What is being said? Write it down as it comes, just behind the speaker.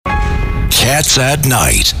Cats at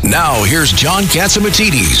Night. Now, here's John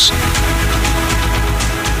Catsimatidis.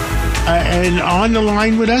 And on the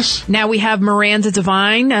line with us? Now we have Miranda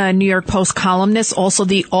Devine, a New York Post columnist, also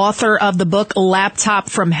the author of the book Laptop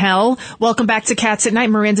from Hell. Welcome back to Cats at Night,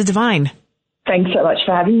 Miranda Devine. Thanks so much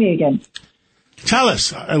for having me again. Tell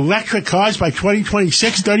us, electric cars by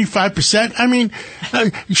 2026, 35%. I mean,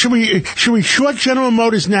 should we short General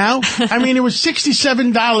Motors now? I mean, it was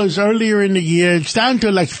 $67 earlier in the year. It's down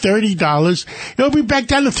to like $30. It'll be back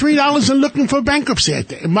down to $3 and looking for bankruptcy,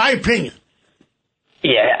 in my opinion.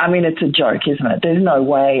 Yeah, I mean, it's a joke, isn't it? There's no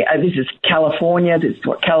way. This is California. This is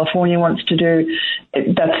what California wants to do.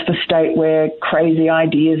 That's the state where crazy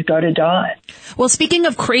ideas go to die. Well, speaking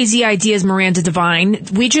of crazy ideas, Miranda Devine,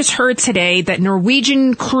 we just heard today that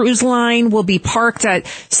Norwegian Cruise Line will be parked at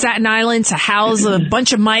Staten Island to house a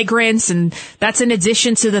bunch of migrants, and that's in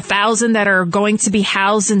addition to the 1,000 that are going to be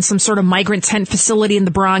housed in some sort of migrant tent facility in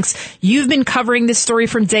the Bronx. You've been covering this story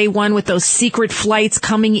from day one with those secret flights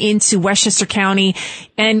coming into Westchester County.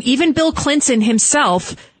 And even Bill Clinton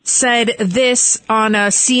himself said this on a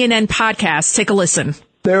CNN podcast. Take a listen.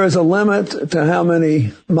 There is a limit to how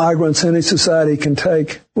many migrants any society can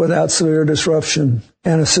take without severe disruption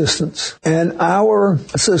and assistance. And our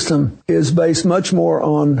system is based much more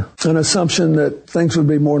on an assumption that things would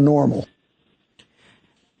be more normal.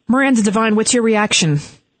 Miranda Devine, what's your reaction?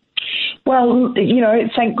 Well,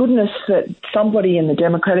 thank goodness that somebody in the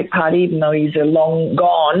Democratic Party, even though he's long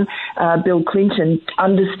gone, Bill Clinton,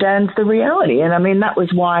 understands the reality. And I mean, that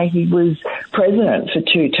was why he was president for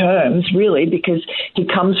 2 terms, really, because he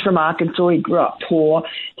comes from Arkansas. He grew up poor.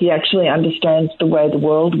 He actually understands the way the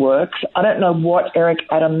world works. I don't know what Eric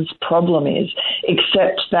Adams' problem is,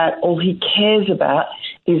 except that all he cares about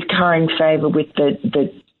is currying favor with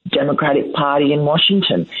the Democratic Party in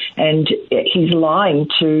Washington. And he's lying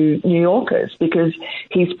to New Yorkers because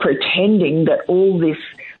he's pretending that all this,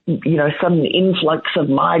 sudden influx of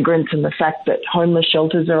migrants and the fact that homeless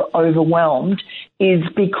shelters are overwhelmed is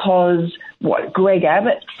because, Greg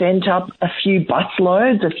Abbott sent up a few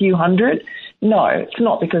busloads, a few hundred? No, it's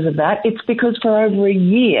not because of that. It's because for over a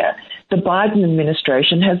year, the Biden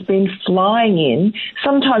administration has been flying in,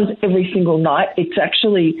 sometimes every single night. It's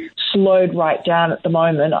actually slowed right down at the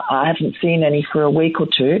moment. I haven't seen any for a week or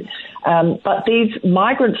two. But these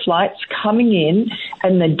migrant flights coming in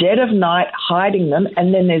and the dead of night hiding them,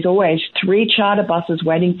 and then there's always 3 charter buses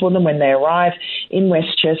waiting for them when they arrive in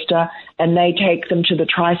Westchester, and they take them to the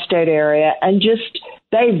tri-state area and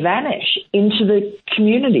they vanish into the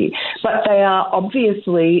community. But they are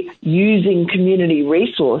obviously using community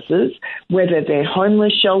resources, whether they're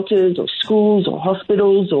homeless shelters or schools or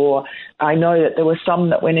hospitals, or I know that there were some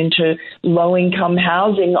that went into low-income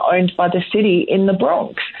housing owned by the city in the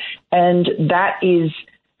Bronx. And that is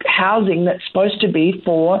housing that's supposed to be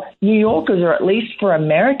for New Yorkers, or at least for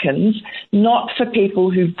Americans, not for people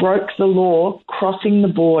who broke the law crossing the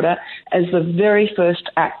border as the very first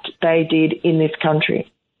act they did in this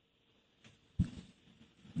country.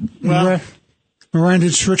 Well, Miranda,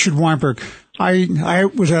 it's Richard Weinberg. I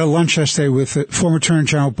was at a lunch yesterday with former Attorney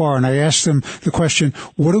General Barr, and I asked him the question,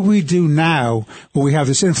 what do we do now when we have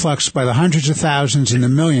this influx by the hundreds of thousands and the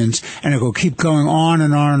millions, and it will keep going on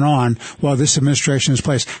and on and on while this administration is in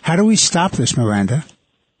place? How do we stop this, Miranda?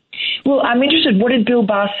 Well, I'm interested. What did Bill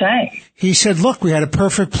Barr say? He said, look, we had a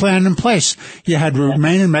perfect plan in place. You had to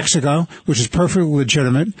remain in Mexico, which is perfectly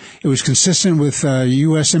legitimate. It was consistent with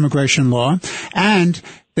U.S. immigration law, and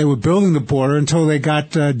they were building the border until they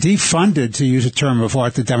got defunded, to use a term of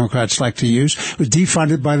art the Democrats like to use. It was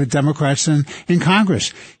defunded by the Democrats in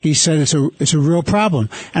Congress. He said it's a real problem.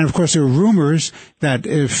 And, of course, there are rumors that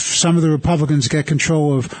if some of the Republicans get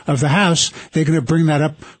control of the House, they're going to bring that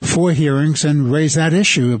up for hearings and raise that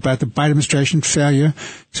issue about the Biden administration's failure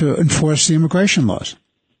to enforce the immigration laws.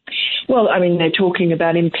 Well, I mean, they're talking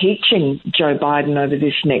about impeaching Joe Biden over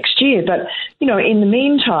this next year. But, in the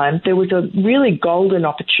meantime, there was a really golden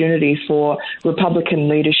opportunity for Republican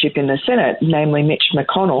leadership in the Senate, namely Mitch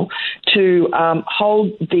McConnell, to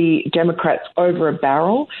hold the Democrats over a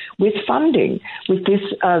barrel with funding. With this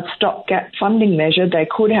stopgap funding measure, they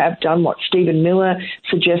could have done what Stephen Miller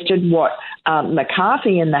suggested, what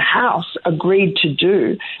McCarthy in the House agreed to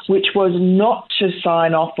do, which was not to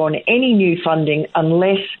sign off on any new funding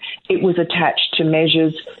unless it was attached to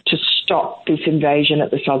measures to stop this invasion at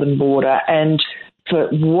the southern border. And for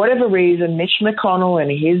whatever reason, Mitch McConnell and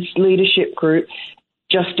his leadership group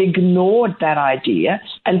just ignored that idea.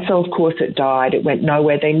 And so, of course, it died. It went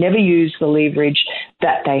nowhere. They never used the leverage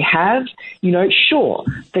that they have. You know, sure,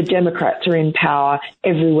 the Democrats are in power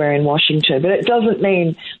everywhere in Washington, but it doesn't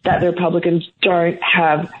mean that the Republicans don't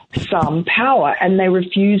have some power, and they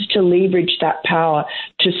refuse to leverage that power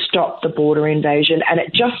to stop the border invasion. And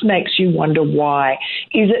it just makes you wonder why.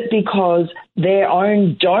 Is it because their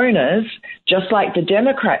own donors, just like the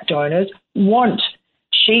Democrat donors, want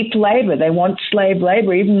cheap labor? They want slave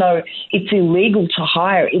labor, even though it's illegal to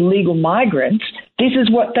hire illegal migrants. This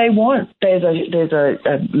is what they want. There's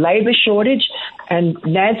a labor shortage, and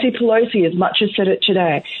Nancy Pelosi as much as said it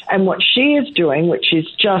today. And what she is doing, which is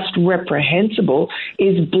just reprehensible,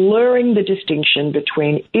 is blurring the distinction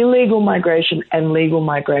between illegal migration and legal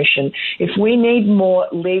migration. If we need more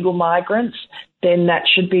legal migrants, then that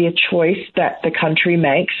should be a choice that the country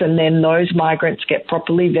makes, and then those migrants get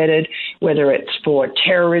properly vetted, whether it's for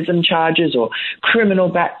terrorism charges or criminal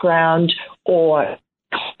background or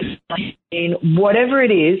whatever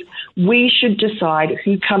it is. We should decide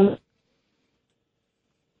who comes.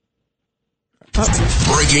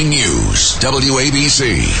 Breaking news,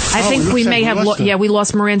 WABC. I think we may have, we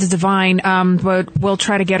lost Miranda Devine, but we'll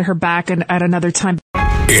try to get her back at another time.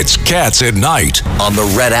 It's Cats at Night on the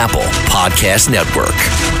Red Apple Podcast Network.